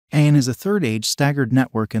Aion is a third-age staggered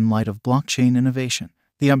network in light of blockchain innovation.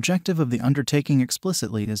 The objective of the undertaking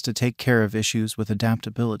explicitly is to take care of issues with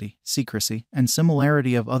adaptability, secrecy, and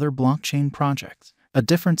similarity of other blockchain projects. A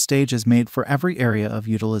different stage is made for every area of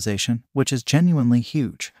utilization, which is genuinely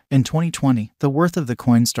huge. In 2020, the worth of the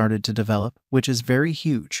coin started to develop, which is very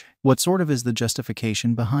huge. What sort of is the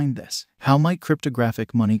justification behind this? How might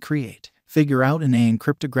cryptographic money create? Figure out an Aion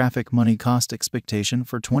cryptographic money cost expectation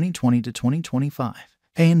for 2020 to 2025.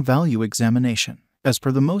 Aion value examination. As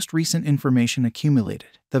per the most recent information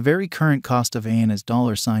accumulated, the very current cost of Aion is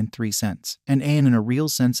 $3 and Aion in a real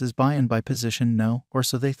sense is buy and by position no, or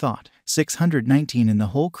so they thought. 619 in the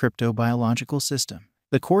whole crypto biological system.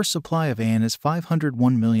 The core supply of Aion is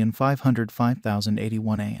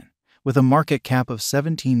 501,505,081 Aion, with a market cap of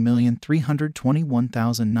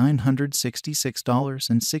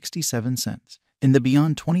 $17,321,966.67. In the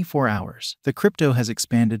beyond 24 hours, the crypto has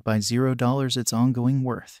expanded by $0 its ongoing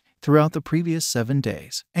worth. Throughout the previous 7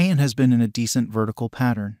 days, Aion has been in a decent vertical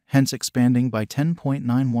pattern, hence expanding by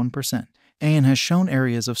 10.91%. Aion has shown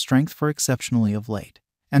areas of strength for exceptionally of late,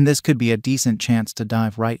 and this could be a decent chance to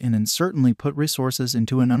dive right in and certainly put resources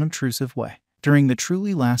into an unobtrusive way. During the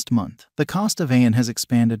truly last month, the cost of Aion has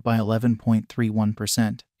expanded by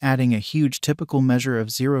 11.31%, adding a huge typical measure of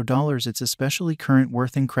 $0 its especially current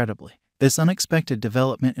worth incredibly. This unexpected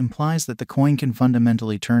development implies that the coin can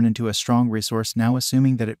fundamentally turn into a strong resource now,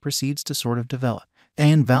 assuming that it proceeds to sort of develop.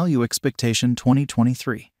 Aion value expectation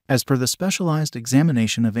 2023. As per the specialized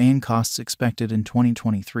examination of Aion costs expected in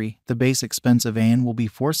 2023, the base expense of Aion will be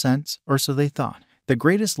 4 cents, or so they thought. The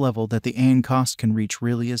greatest level that the Aion cost can reach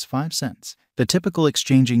really is 5 cents. The typical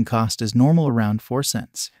exchanging cost is normal around 4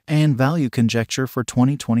 cents. Aion value conjecture for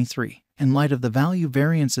 2023. In light of the value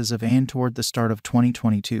variances of Aion toward the start of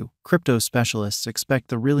 2022, crypto specialists expect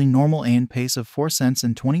the really normal Aion pace of 4 cents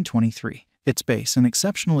in 2023. Its base and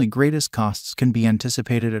exceptionally greatest costs can be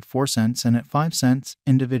anticipated at 4 cents and at 5 cents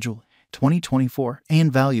individually. 2024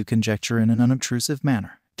 Aion value conjecture in an unobtrusive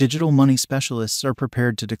manner. Digital money specialists are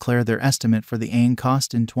prepared to declare their estimate for the Aion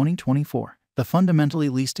cost in 2024. The fundamentally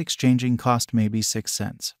least exchanging cost may be 6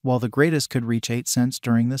 cents, while the greatest could reach 8 cents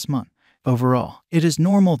during this month. Overall, it is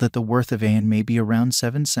normal that the worth of Aion may be around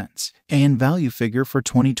 7 cents. Aion value figure for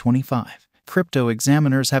 2025. Crypto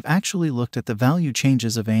examiners have actually looked at the value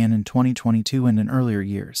changes of Aion in 2022 and in earlier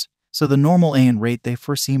years, so the normal Aion rate they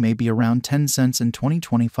foresee may be around 10 cents in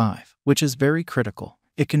 2025, which is very critical.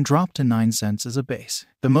 It can drop to 9 cents as a base.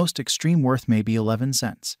 The most extreme worth may be 11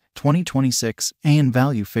 cents. 2026 Aion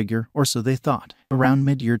value figure, or so they thought. Around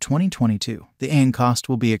mid-year 2022, the Aion cost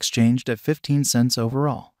will be exchanged at 15 cents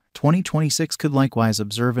overall. 2026 could likewise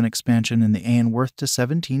observe an expansion in the Aion worth to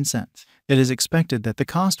 17 cents. It is expected that the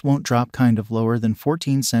cost won't drop kind of lower than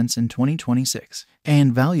 14 cents in 2026.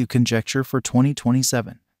 Aion value conjecture for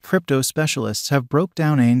 2027. Crypto specialists have broke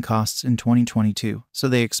down Aion costs in 2022, so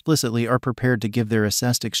they explicitly are prepared to give their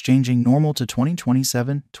assessed exchanging normal to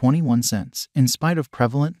 2027, 21 cents, in spite of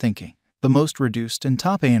prevalent thinking. The most reduced and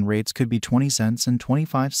top Aion rates could be 20 cents and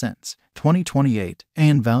 25 cents. 2028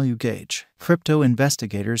 Aion value gauge. Crypto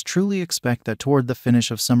investigators truly expect that toward the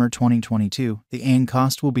finish of summer 2022, the Aion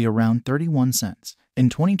cost will be around 31 cents. In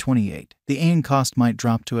 2028, the Aion cost might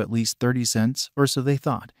drop to at least 30 cents, or so they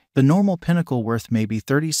thought. The normal pinnacle worth may be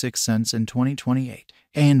 36 cents in 2028.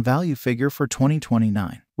 Aion value figure for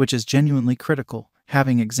 2029, which is genuinely critical.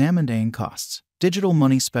 Having examined Aion costs, digital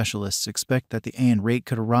money specialists expect that the Aion rate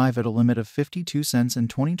could arrive at a limit of 52 cents in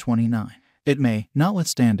 2029. It may,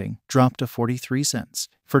 notwithstanding, drop to 43 cents.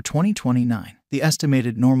 For 2029, the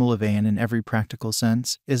estimated normal of Aion in every practical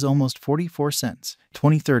sense is almost 44 cents.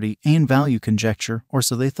 2030 Aion value conjecture, or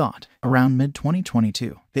so they thought. Around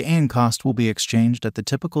mid-2022, the Aion cost will be exchanged at the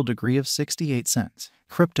typical degree of 68 cents.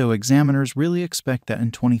 Crypto examiners really expect that in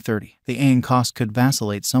 2030, the Aion cost could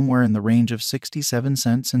vacillate somewhere in the range of 67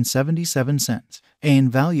 cents and 77 cents. Aion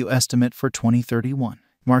value estimate for 2031.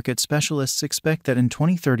 Market specialists expect that in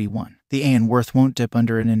 2031, the Aion worth won't dip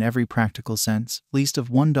under and in every practical sense, least of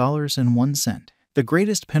 $1.01. The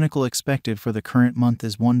greatest pinnacle expected for the current month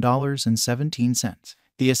is $1.17.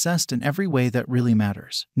 The assessed in every way that really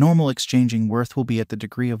matters. Normal exchanging worth will be at the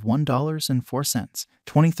degree of $1.04.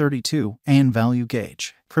 2032 Aion value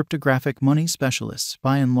gauge. Cryptographic money specialists,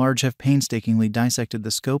 by and large, have painstakingly dissected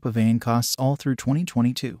the scope of Aion costs all through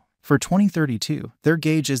 2022. For 2032, their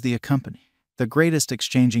gauge is the accompany. The greatest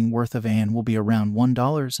exchanging worth of Aion will be around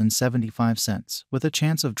 $1.75, with a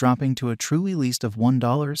chance of dropping to a truly least of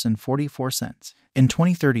 $1.44. In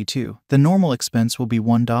 2032, the normal expense will be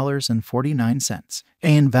 $1.49.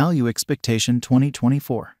 Aion Value Expectation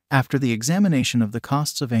 2024. After the examination of the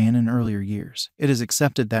costs of Aion in earlier years, it is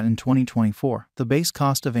accepted that in 2024, the base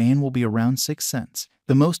cost of Aion will be around 6 cents.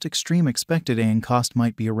 The most extreme expected Aion cost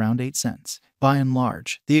might be around 8 cents. By and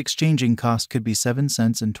large, the exchanging cost could be 7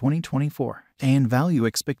 cents in 2024. Aion Value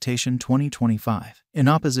Expectation 2025. In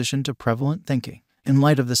opposition to prevalent thinking, in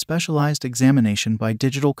light of the specialized examination by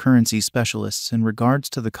digital currency specialists in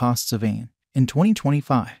regards to the costs of Aion, in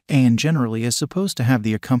 2025, Aion generally is supposed to have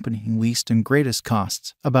the accompanying least and greatest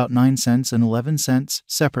costs, about 9 cents and 11 cents,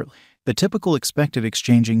 separately. The typical expected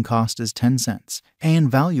exchanging cost is 10 cents. Aion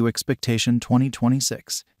Value Expectation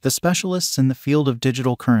 2026. The specialists in the field of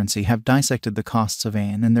digital currency have dissected the costs of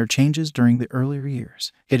Aion and their changes during the earlier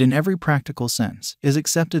years. It, in every practical sense, is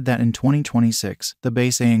accepted that in 2026, the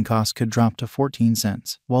base Aion cost could drop to 14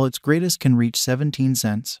 cents, while its greatest can reach 17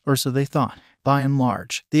 cents, or so they thought. By and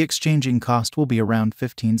large, the exchanging cost will be around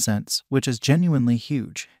 15 cents, which is genuinely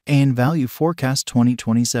huge. Aion Value Forecast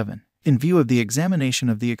 2027. In view of the examination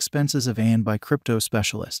of the expenses of Aion by crypto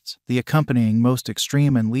specialists, the accompanying most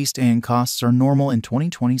extreme and least Aion costs are normal in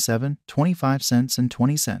 2027, 25 cents and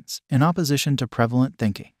 20 cents, in opposition to prevalent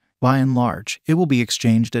thinking. By and large, it will be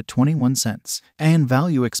exchanged at 21 cents. Aion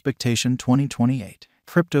Value Expectation 2028.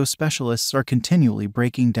 Crypto specialists are continually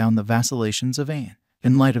breaking down the vacillations of Aion.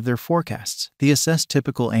 In light of their forecasts, the assessed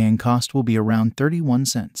typical Aion cost will be around 31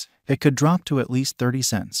 cents. It could drop to at least 30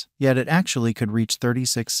 cents, yet it actually could reach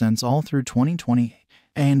 36 cents all through 2028.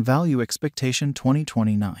 Aion Value Expectation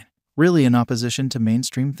 2029. Really in opposition to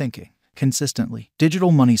mainstream thinking. Consistently,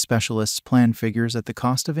 digital money specialists plan figures at the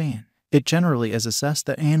cost of Aion. It generally is assessed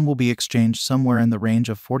that Aion will be exchanged somewhere in the range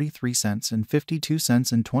of 43 cents and 52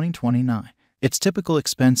 cents in 2029. Its typical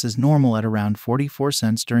expense is normal at around 44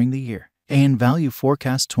 cents during the year. Aion Value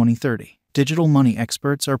Forecast 2030. Digital money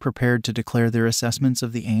experts are prepared to declare their assessments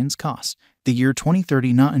of the Aion's cost. The year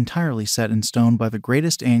 2030 not entirely set in stone by the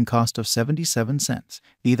greatest Aion cost of 77 cents.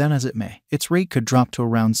 Be that as it may, its rate could drop to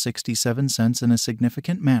around 67 cents in a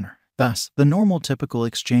significant manner. Thus, the normal typical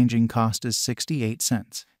exchanging cost is 68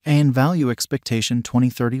 cents. Aion Value Expectation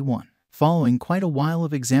 2031. Following quite a while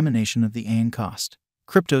of examination of the Aion cost,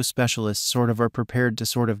 crypto specialists are prepared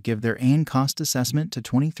to give their Aion cost assessment to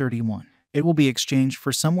 2031. It will be exchanged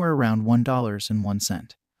for somewhere around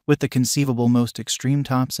 $1.01, with the conceivable most extreme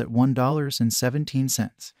tops at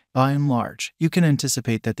 $1.17. By and large, you can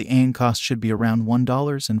anticipate that the Aion cost should be around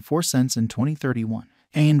 $1.04 in 2031.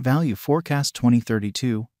 Aion Value Forecast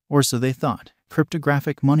 2032, or so they thought.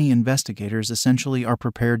 Cryptographic money investigators essentially are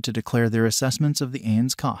prepared to declare their assessments of the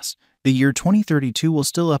Aion's cost. The year 2032 will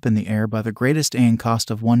still up in the air by the greatest Aion cost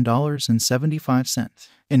of $1.75.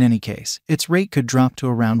 In any case, its rate could drop to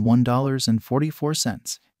around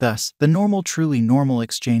 $1.44. Thus, the truly normal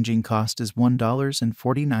exchanging cost is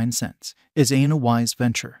 $1.49. Is Aion a wise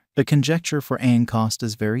venture? The conjecture for Aion cost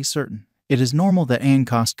is very certain. It is normal that Aion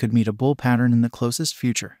cost could meet a bull pattern in the closest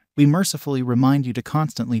future. We mercifully remind you to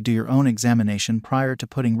constantly do your own examination prior to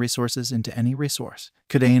putting resources into any resource.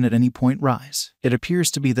 Could Aion at any point rise? It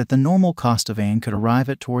appears to be that the normal cost of Aion could arrive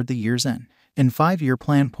at toward the year's end. In 5-year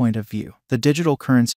plan point of view, the digital currency